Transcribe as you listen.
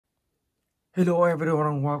Hello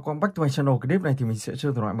everyone, welcome back to my channel. Clip này thì mình sẽ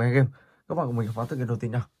chơi thể loại máy game. Các bạn cùng mình khám phá tựa game đầu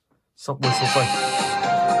tiên nào. Subway Surfer.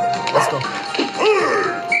 Let's go.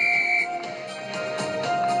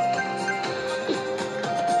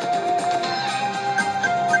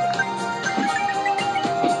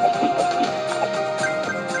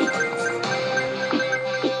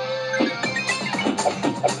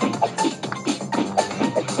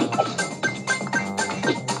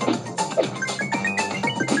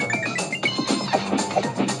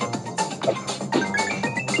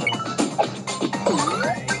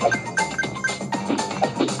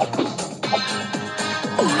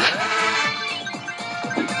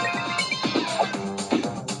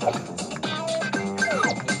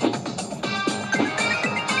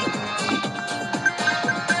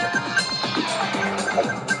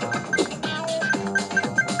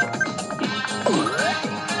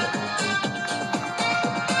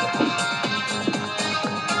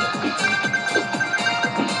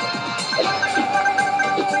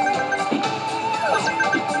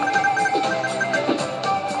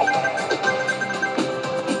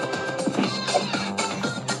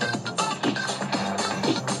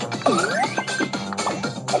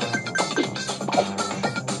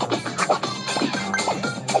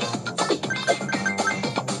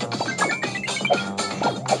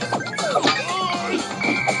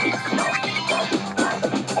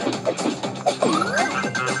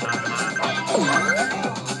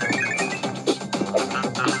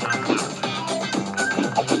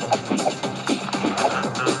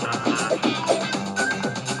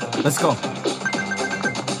 Let's go.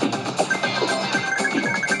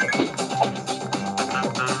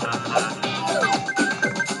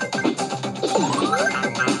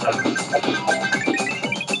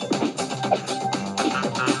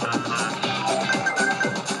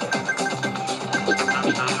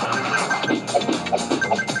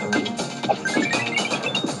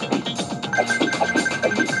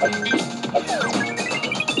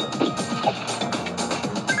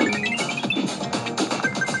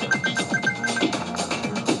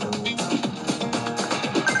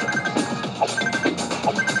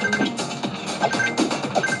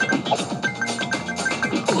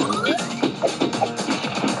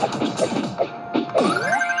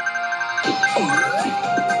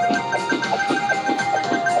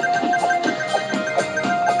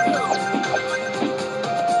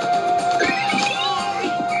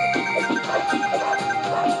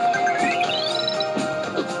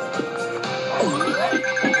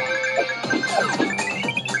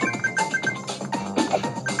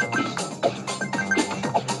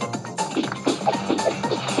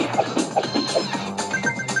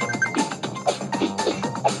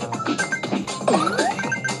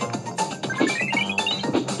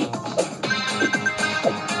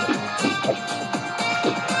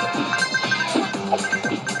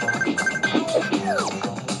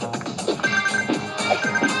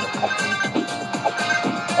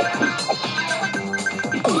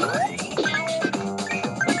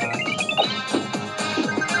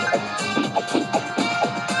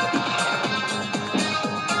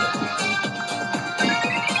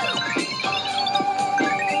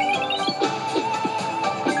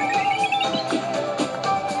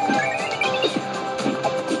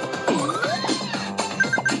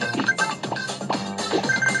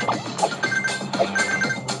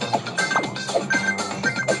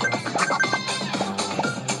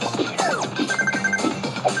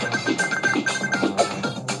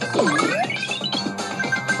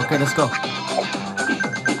 Okay, let's go.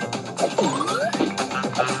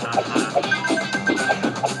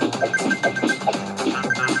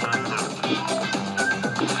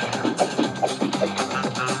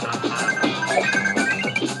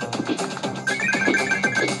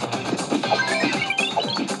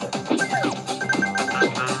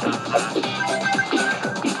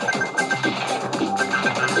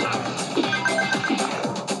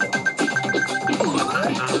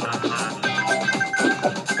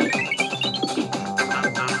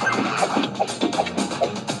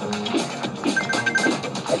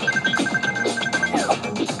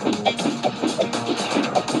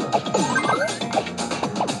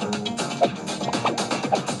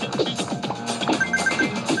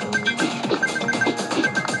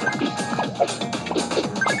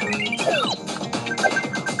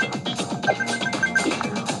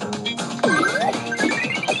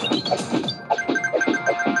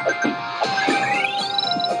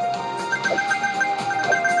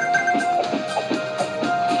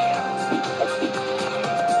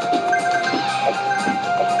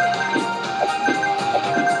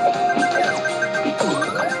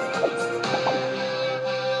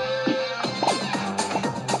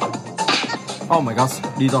 Oh my god,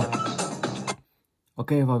 đi rồi. Ok,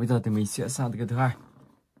 và bây giờ thì mình sẽ sang cái thứ hai.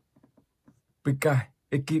 Piggy,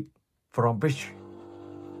 ekip from beach.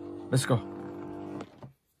 Let's go.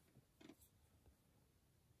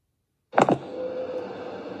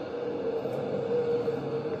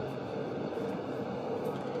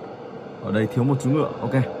 Ở đây thiếu một chú ngựa,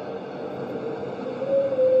 ok.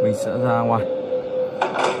 Mình sẽ ra ngoài.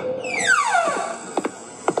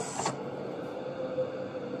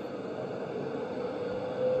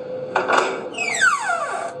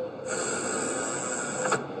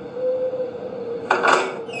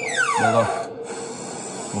 Đây rồi.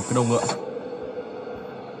 Một cái đầu ngựa.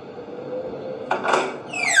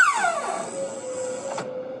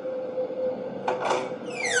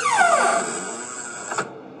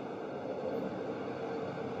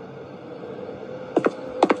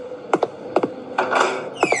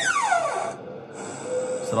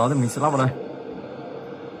 Sau đó thì mình sẽ lắp vào đây.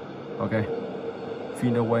 Ok.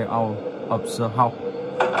 Find a way out of the house.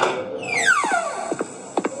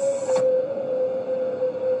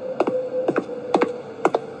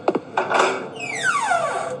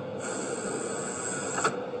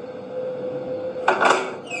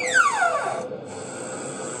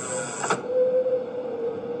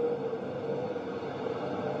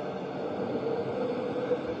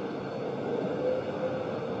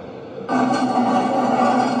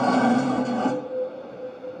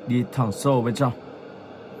 Đi thẳng sâu bên trong.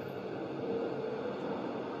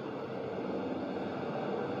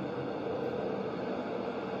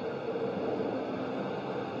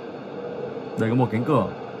 Đây có một cánh cửa.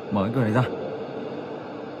 Mở cánh cửa này ra.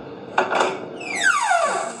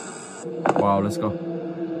 Wow, let's go.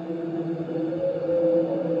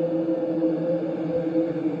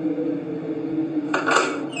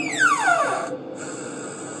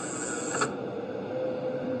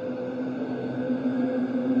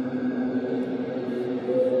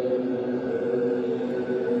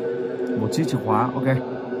 Một chiếc chìa khóa, ok.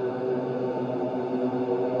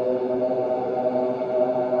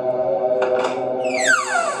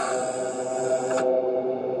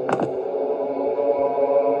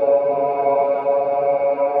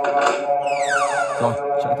 Rồi,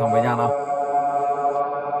 chạy thẳng về nhà nào.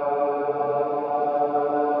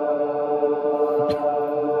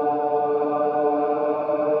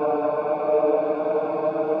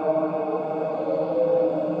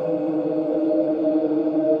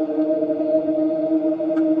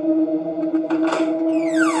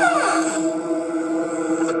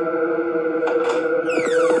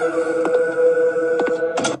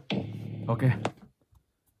 Ok.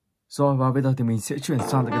 Rồi, và bây giờ thì mình sẽ chuyển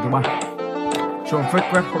sang cái thứ ba. Trong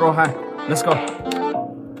Fake Web Pro 2. Let's go.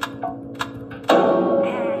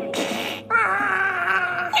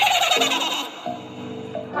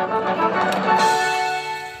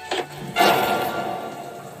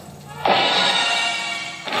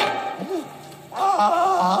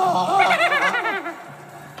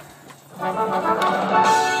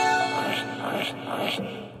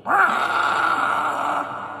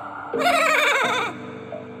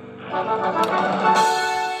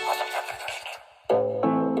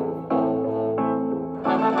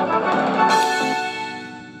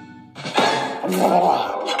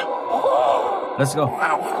 Let's go.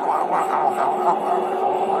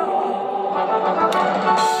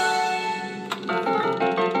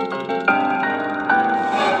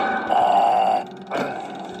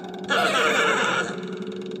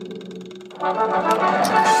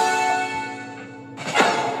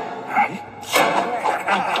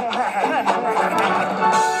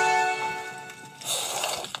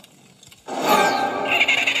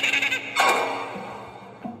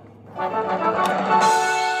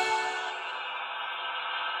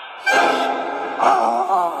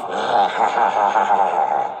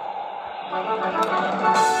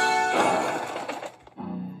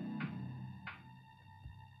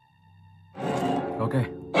 Ok.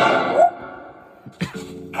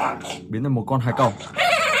 Biến thành một con hải cẩu.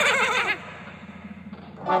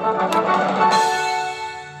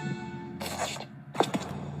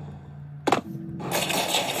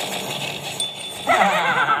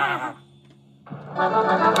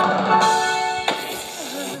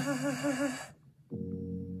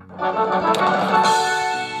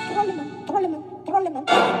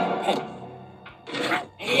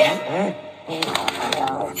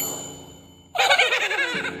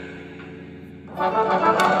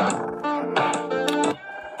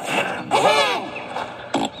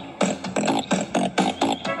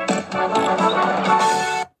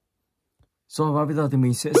 Rồi và bây giờ thì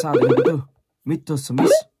mình sẽ sang đến thứ tư, Mr.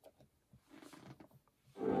 Smith.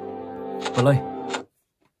 Play.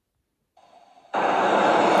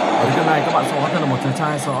 Ở lần này các bạn sẽ hóa thân là một chàng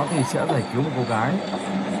trai, sau đó thì sẽ giải cứu một cô gái.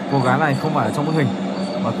 Cô gái này không phải ở trong bức hình,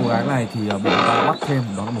 và cô gái này thì bị người ta bắt thêm,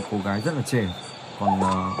 đó là một cô gái rất là trẻ, còn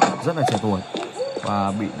rất là trẻ tuổi,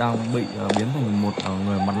 và đang bị biến thành một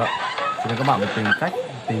người mặt lợn. Cho nên các bạn phải tìm cách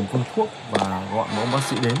tìm phương thuốc và gọi một ông bác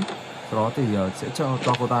sĩ đến, sau đó thì sẽ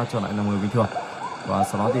cho cô ta trở lại là người bình thường, và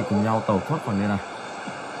sau đó thì cùng nhau tẩu thoát khỏi nơi này.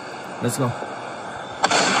 Let's go.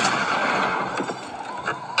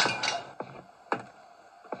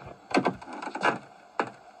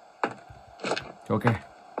 Ok.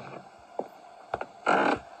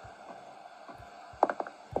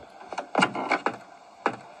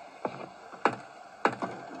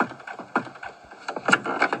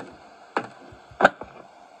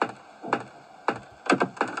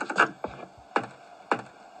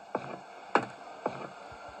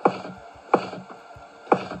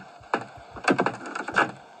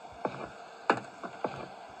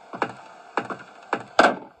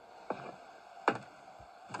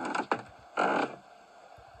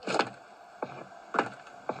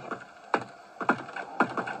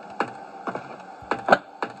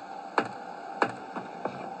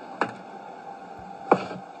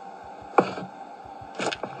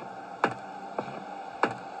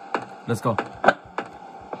 Let's go.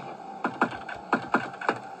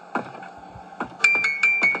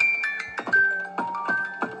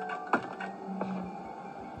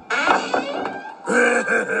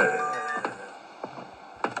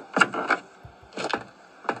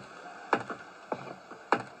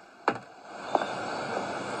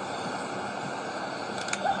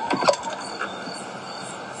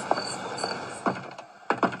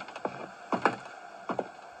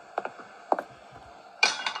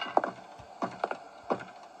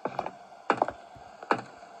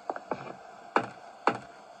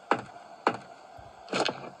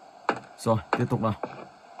 Rồi, tiếp tục nào.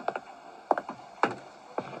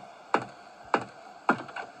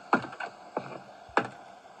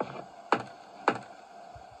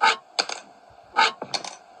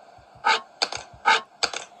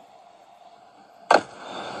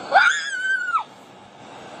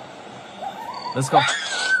 Let's go.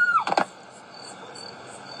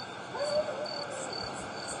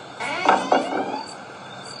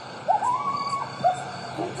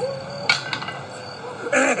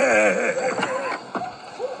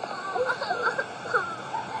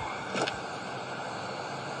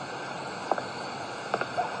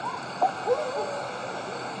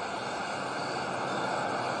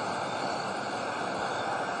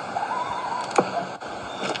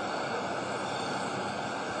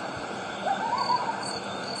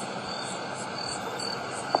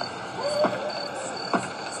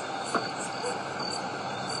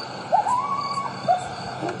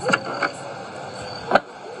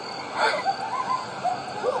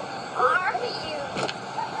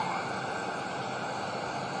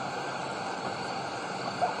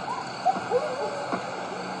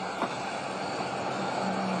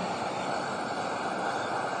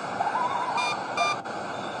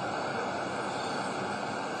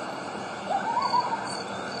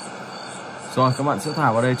 Rồi các bạn sẽ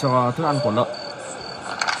thả vào đây cho thức ăn của lợn.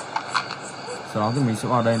 Sau đó thì mình sẽ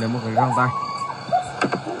vào đây lấy một cái găng tay.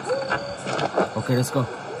 Ok, let's go.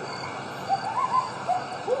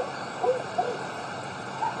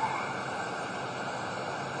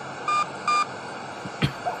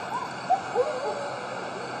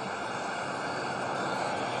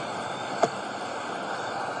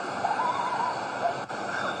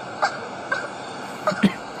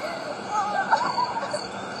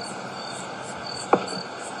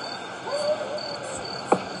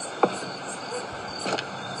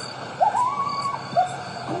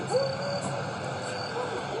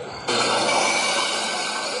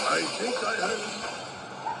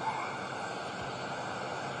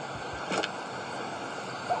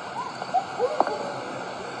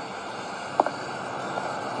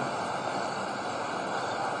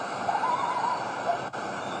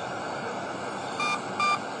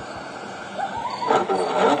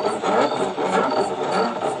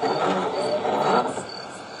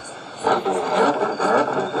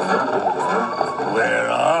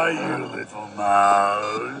 Where are you, little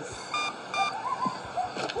mouse?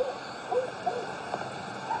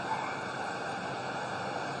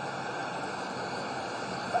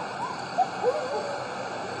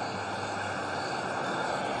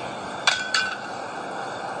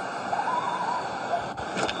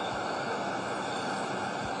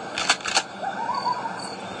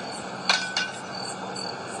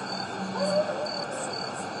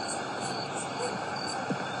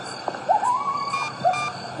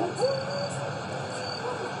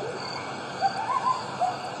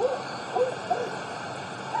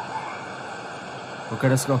 Okay,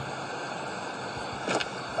 let's go.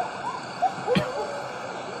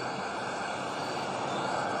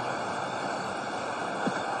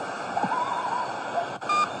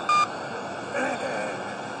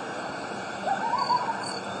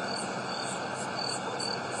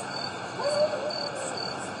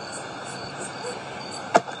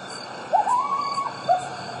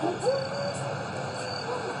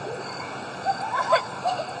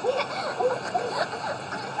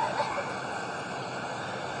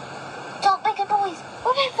 Don't make a noise,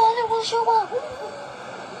 or my father will show up.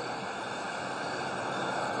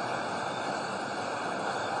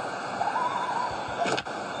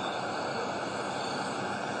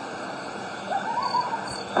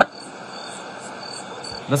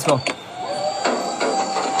 Let's go.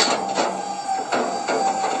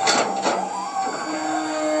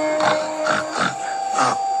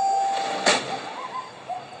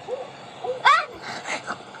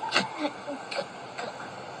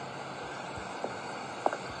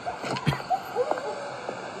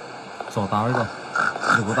 Sổ táo đấy rồi.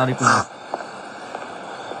 Đừng có ta đi cùng nào.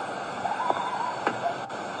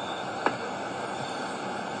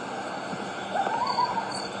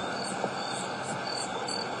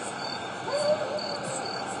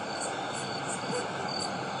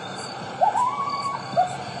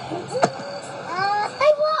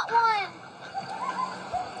 I want one.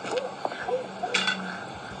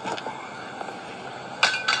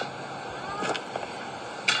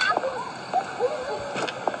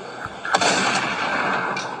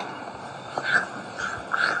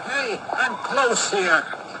 Hey, I'm close here.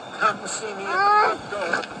 Come see me at the front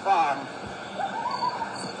door of the farm.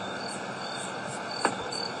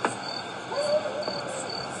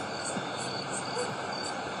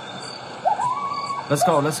 Let's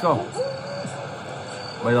go, let's go.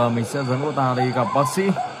 Bây giờ mình sẽ dẫn cô ta đi gặp bác sĩ.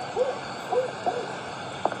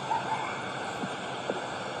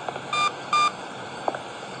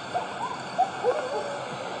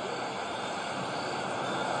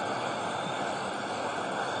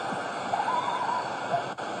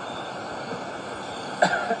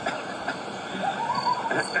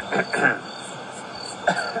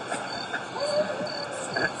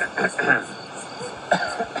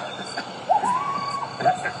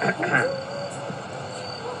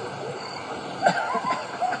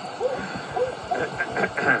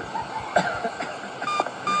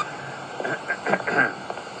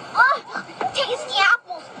 Oh, tasty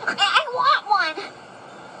apples. I want one.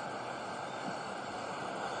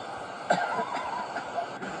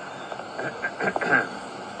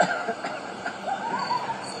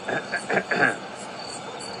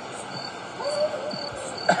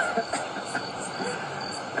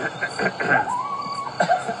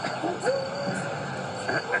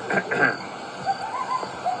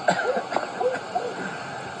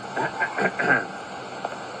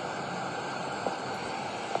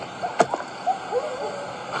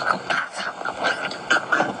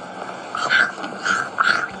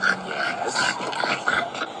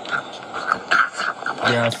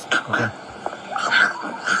 Yes, okay.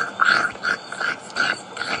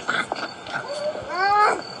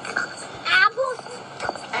 Apples.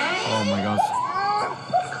 Oh my gosh.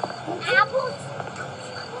 Apples.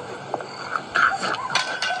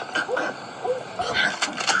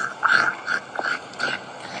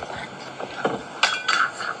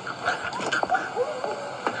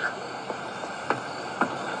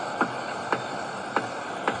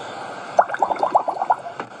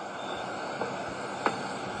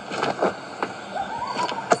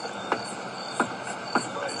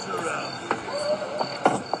 Nice around here.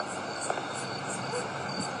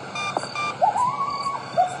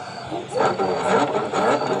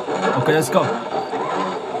 Okay, let's go.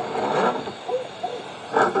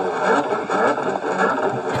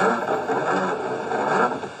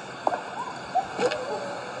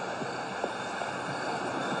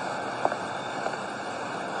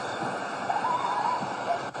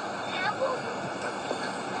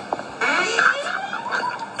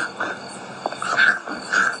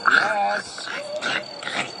 Yes.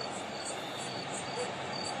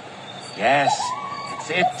 Yes, that's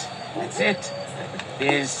it. That's it.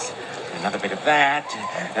 This, another bit of that.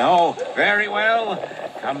 Oh, very well.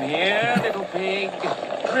 Come here, little pig.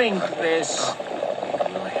 Drink this.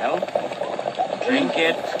 It will help. Drink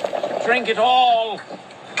it. Drink it all.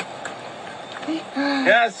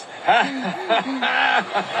 Yes. Yes. Am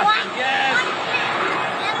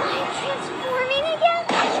I transforming again?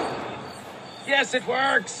 Yes, it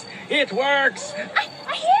works. It works. I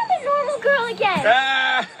am a normal girl again.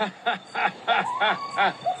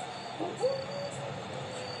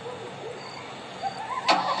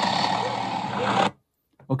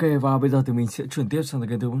 Ok, và bây giờ thì mình sẽ chuyển tiếp sang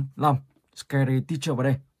cái thứ 5, Scary Teacher vào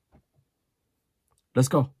đây. Let's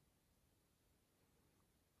go.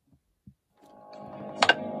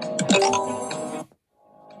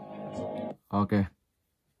 Ok.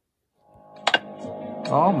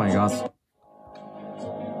 Oh my god.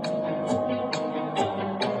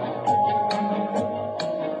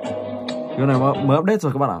 Cái này mới update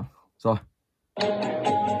rồi các bạn ạ. Rồi.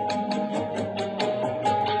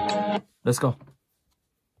 Let's go.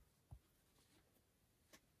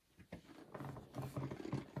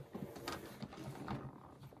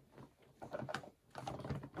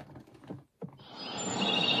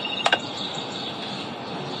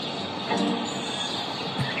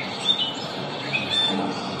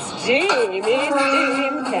 Steamy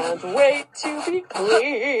steam, can't wait to be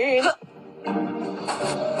clean.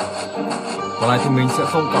 Còn này thì mình sẽ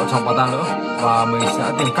không cạo tròng bà ta nữa, và mình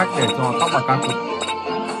sẽ tìm cách để cho tóc bà ta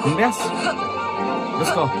cứng đét.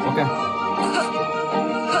 Let's go. Ok.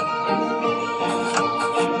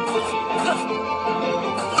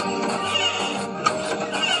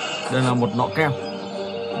 Đây là một nọ kem.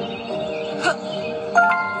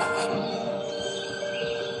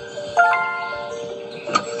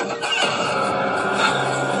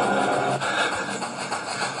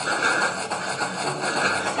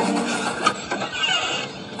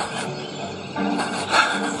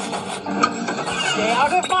 Stay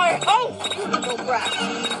out of my house, you little brat.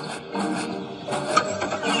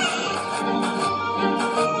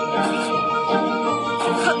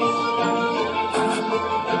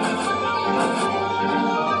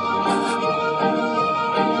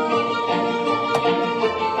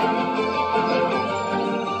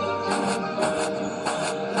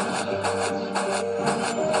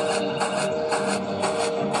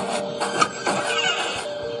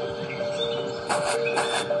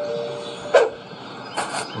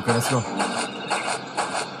 Okay, let's go.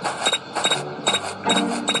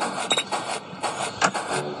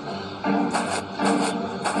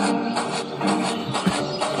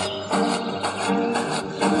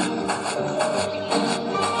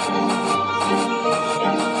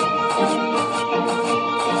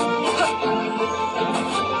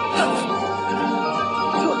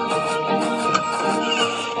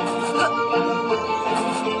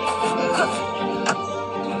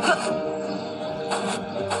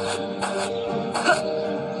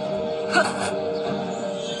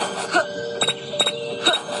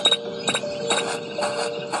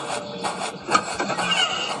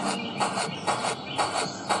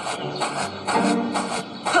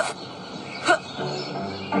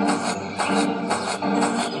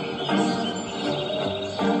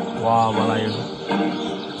 Wow, bà này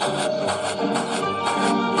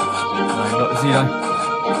đợi gì đây?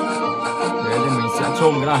 Thế thì mình sẽ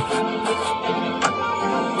chôm cái này.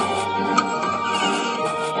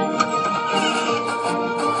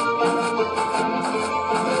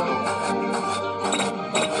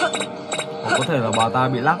 Có thể là bà ta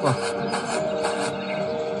bị lắc rồi.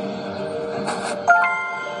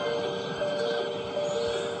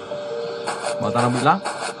 Bà ta đang bị lắc.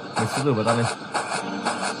 Mình sẽ rửa bà ta lên.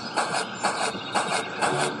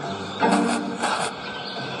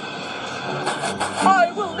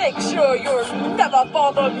 I will make sure you'll never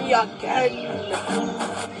bother me again.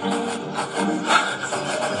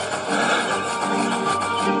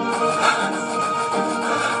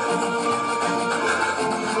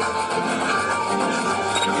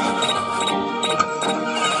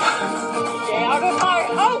 Stay out of my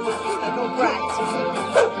house, you little brat.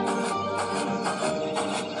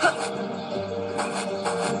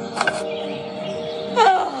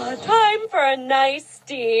 Time for a nice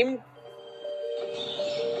steam.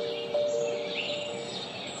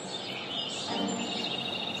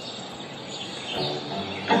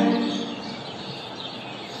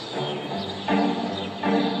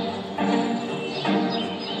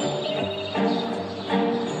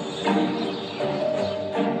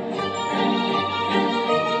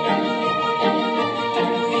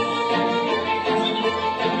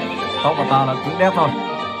 Tóc của ta là cứng đét rồi.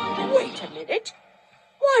 Wait a minute.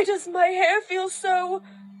 Why does my hair feel so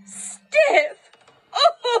stiff?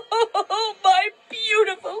 Oh, my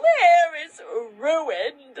beautiful hair is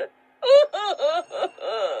ruined.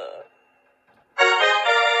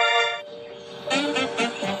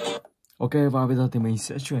 Ok, và bây giờ thì mình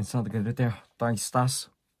sẽ chuyển sang cái tiếp theo, Time Stars.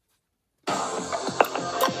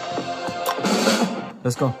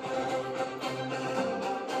 Let's go.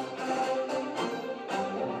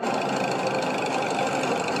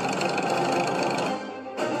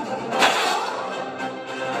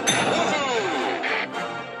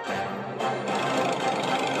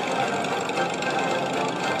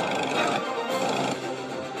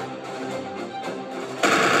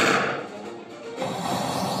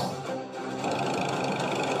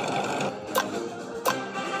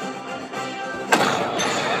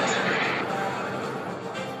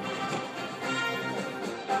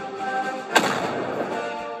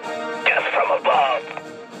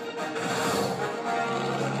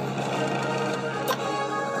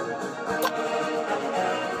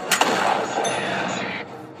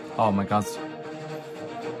 Oh my god.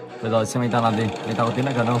 Bây giờ xem anh ta làm gì. Anh ta có tiến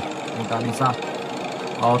lại gần không? Anh ta đi xa.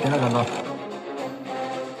 Tiến lại gần rồi.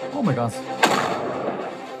 Oh my god.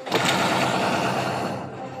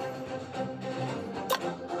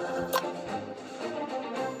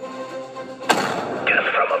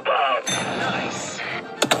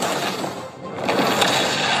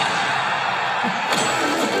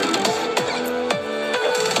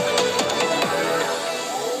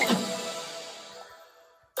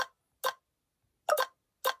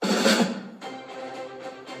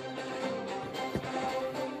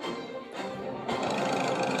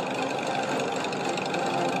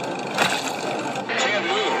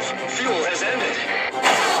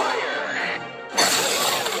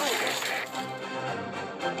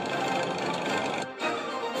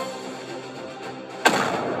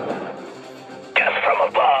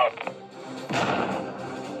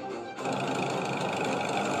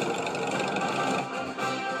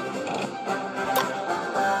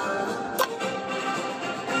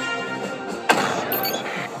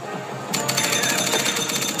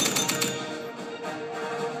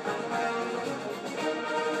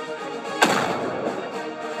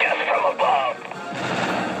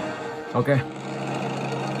 Okay.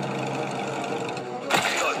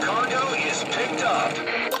 The cargo is picked up.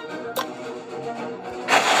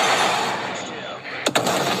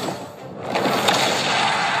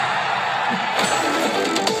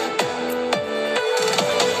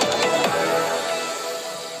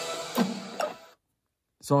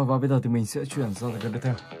 Rồi và bây giờ thì mình sẽ chuyển sang cái tiếp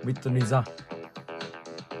theo, Mr. Ninja.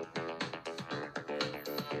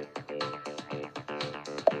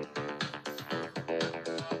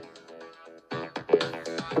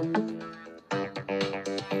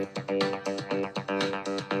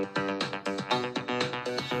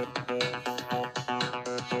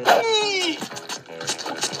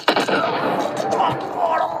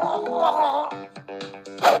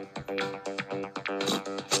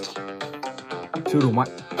 Chưa đủ mạnh.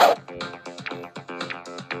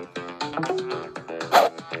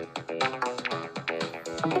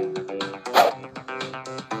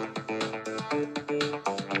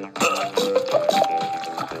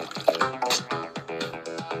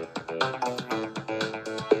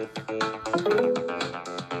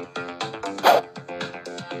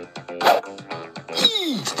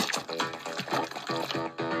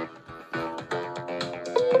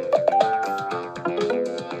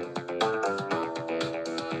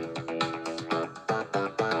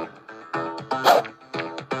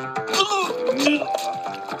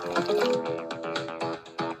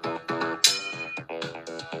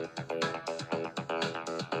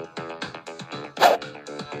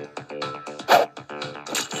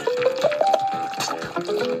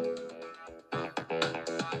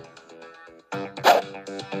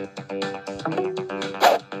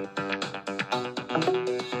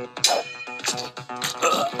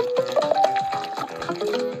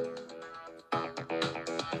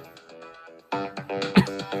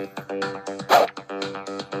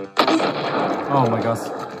 Oh my gosh.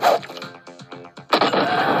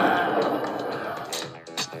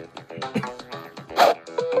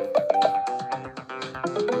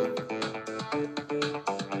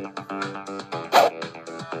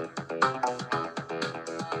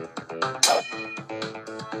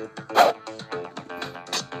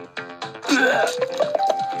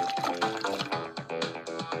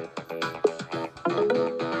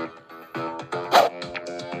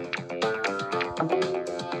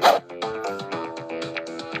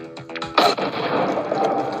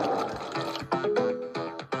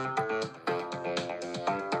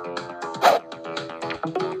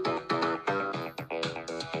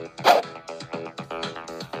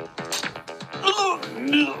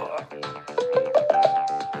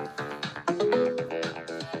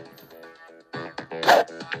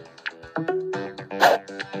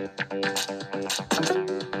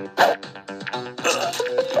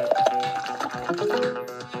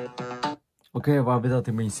 Ok, và bây giờ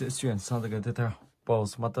thì mình sẽ chuyển sang cái tiếp theo,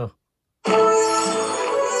 Bowmasters.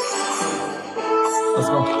 Let's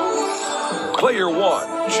go. Player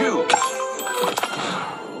one, choose.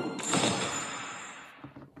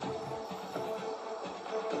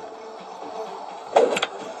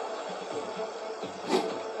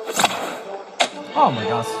 Oh my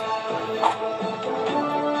gosh.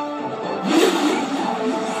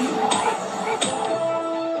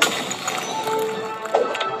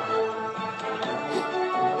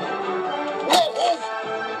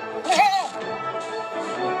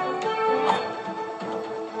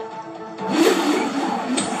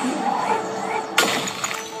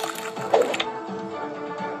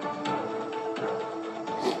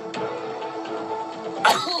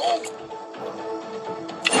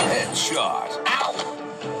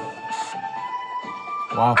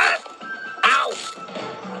 Wow. Ow!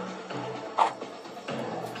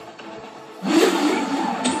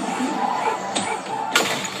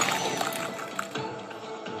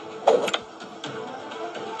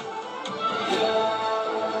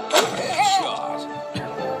 Headshot.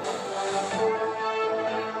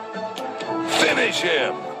 Finish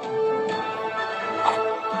him.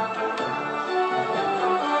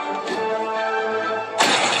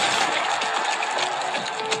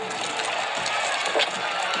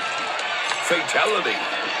 Fatality.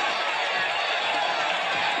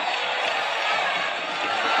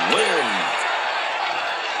 Win.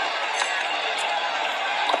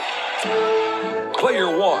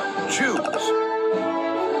 Player one, choose.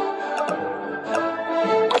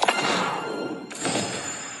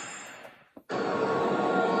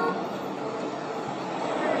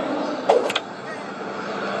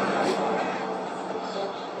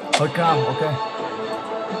 Hơi cao, ok.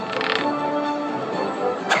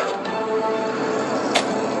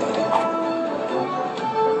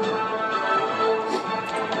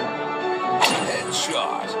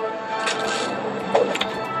 Headshot.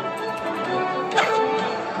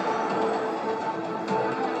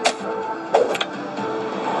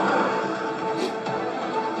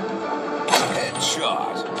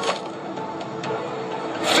 Headshot.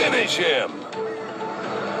 Finish him.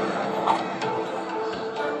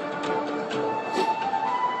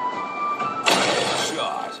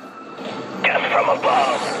 Headshot. Death from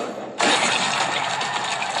above.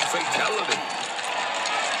 Fatality.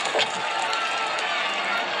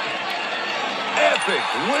 Epic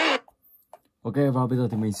win. Ok, và bây giờ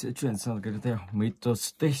thì mình sẽ chuyển sang cái tiếp theo, Mr.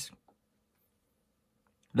 Sticks.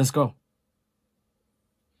 Let's go.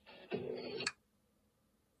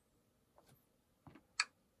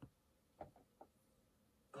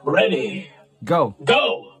 Ready. Go.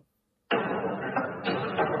 Go.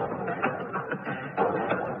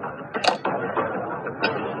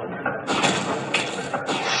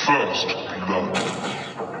 First blood.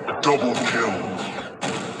 Double kill.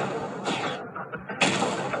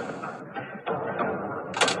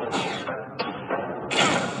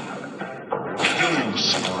 Killing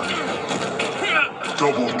spree.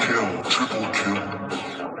 Double kill. Triple kill.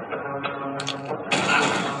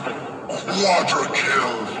 Quadra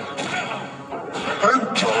kill.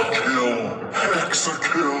 Pentakill.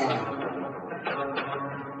 Hexakill.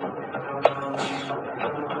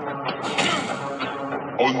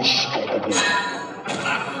 Unstoppable.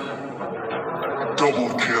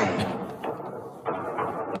 Double kill.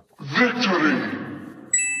 Victory!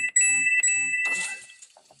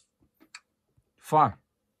 Fire.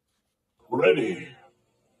 Ready.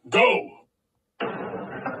 Go.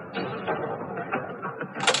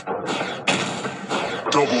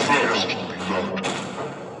 Double first blood.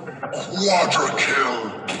 Quadra kill.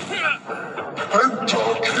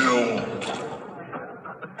 Pentakill.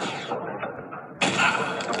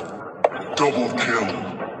 Double kill.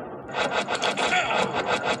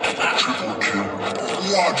 Triple kill.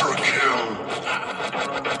 Quadra kill.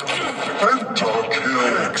 Pentakill.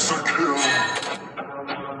 Hexakill.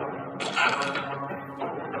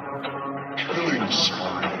 Killing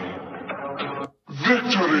spree.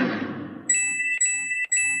 Victory!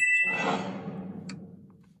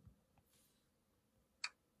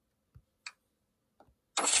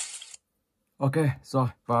 Ok, rồi,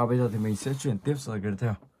 và bây giờ thì mình sẽ chuyển tiếp sang cái tiếp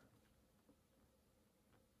theo.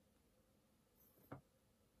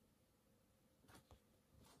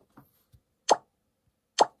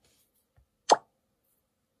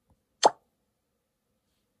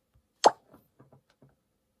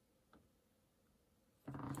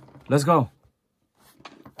 Let's go.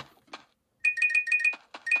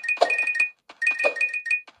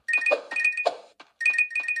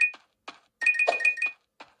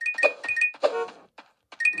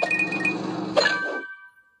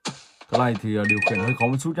 Cái này thì điều khiển hơi khó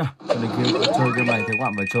một chút nha. Cho nên khi chơi game này thì các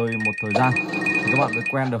bạn phải chơi một thời gian thì các bạn mới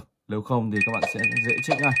quen được. Nếu không thì các bạn sẽ dễ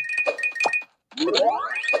chết ngay.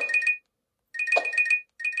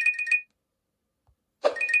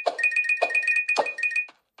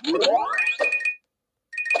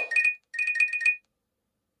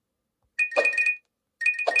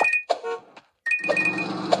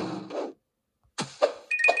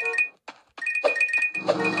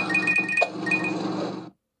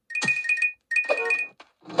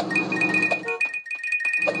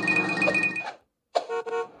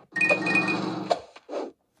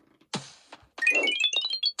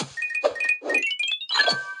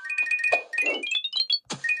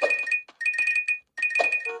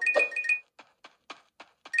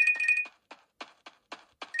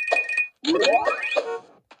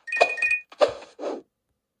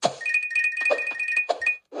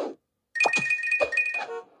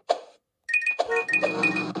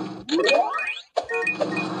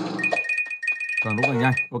 càng lúc càng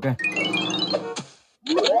nhanh. Ok.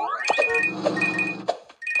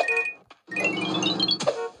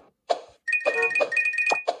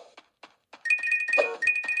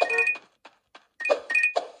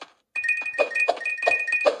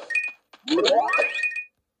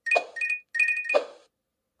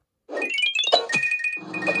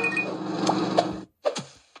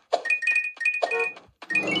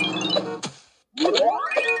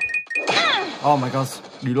 Oh my god,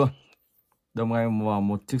 đi luôn. Đâm ngay vào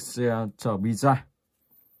một chiếc xe chở pizza.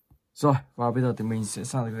 Rồi, và bây giờ thì mình sẽ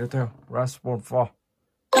sang tiếp theo. Respawn 4.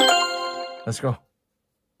 Let's go.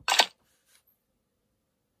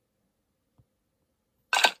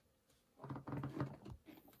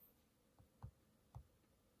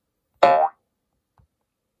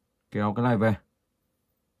 Kéo cái này về.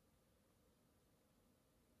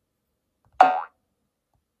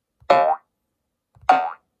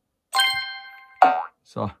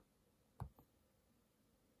 Rồi.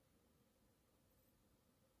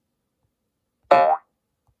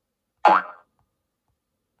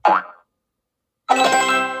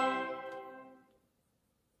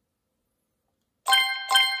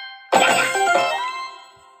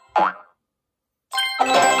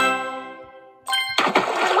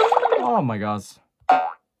 Oh my god.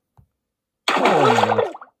 Oh my god.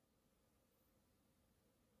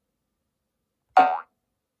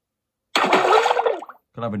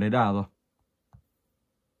 Cái này phải lấy đà rồi.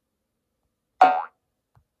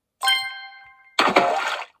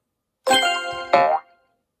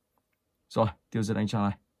 Rồi, tiêu diệt anh chàng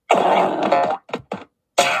này.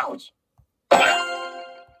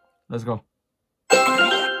 Let's go.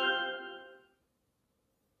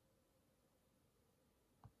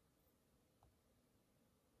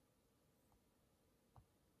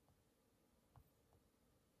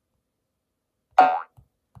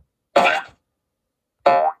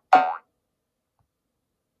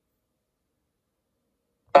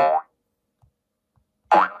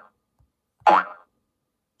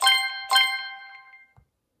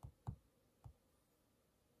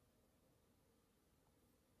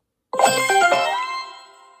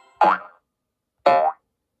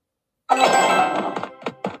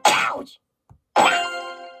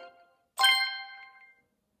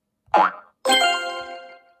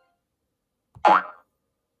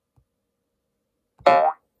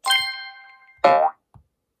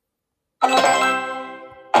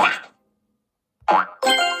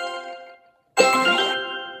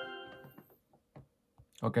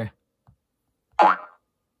 Ok.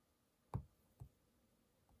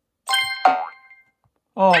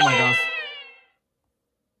 Oh my god.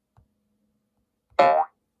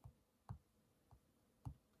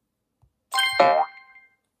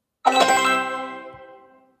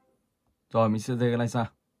 Rồi mình sẽ dê cái này sang.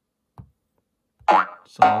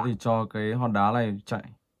 Sau đó thì cho cái hòn đá này chạy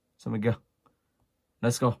sang bên kia.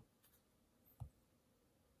 Let's go.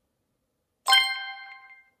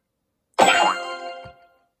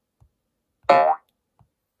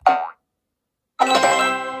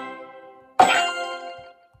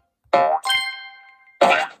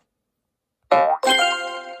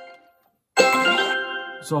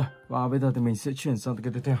 Rồi, và bây giờ thì mình sẽ chuyển sang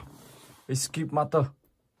cái tiếp theo. Escape Master.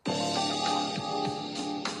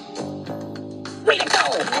 Way to go!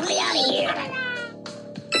 Let me out of here!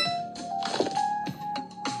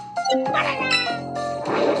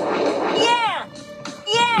 Yeah!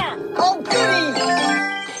 Yeah! Oh, goody!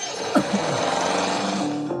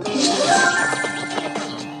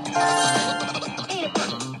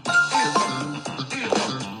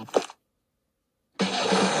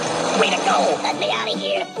 Way to go! Let me out of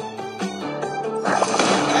here!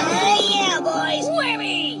 Yeah, boys!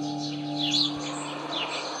 Whammy!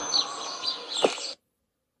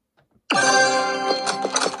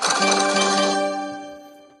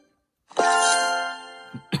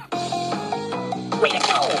 Way to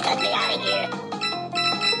go! Let me out of here!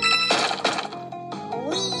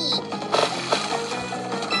 Whee!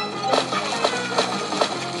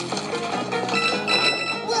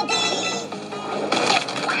 Whoopee!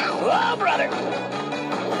 Oh, brother!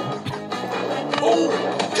 Oh!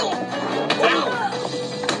 Go! Ow!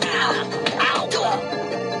 Ow! Ow!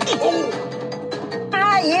 Oh!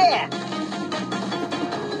 Ah, yeah!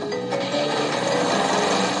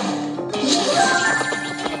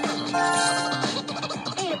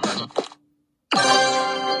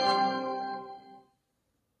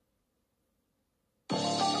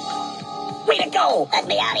 Way to go! Let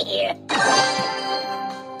me out of here!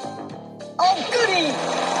 Oh, goody!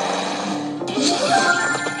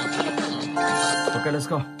 Ok, let's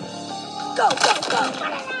go. Go, go, go!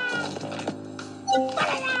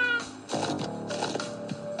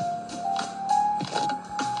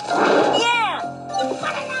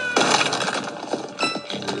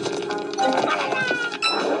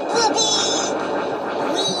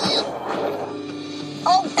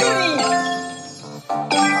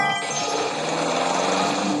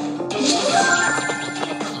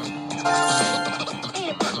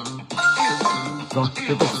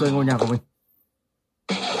 xây ngôi nhà của mình.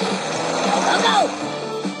 Go!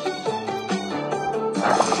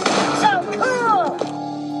 So cool!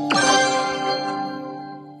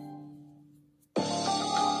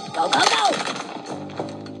 Go, go, go!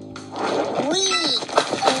 Whee!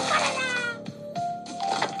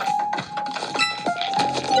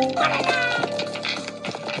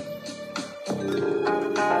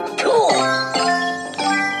 Cool!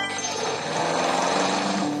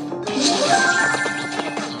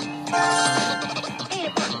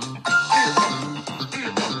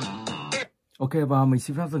 Ok, và mình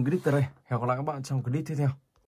xin phép dừng clip tại đây. Hẹn gặp lại các bạn trong clip tiếp theo.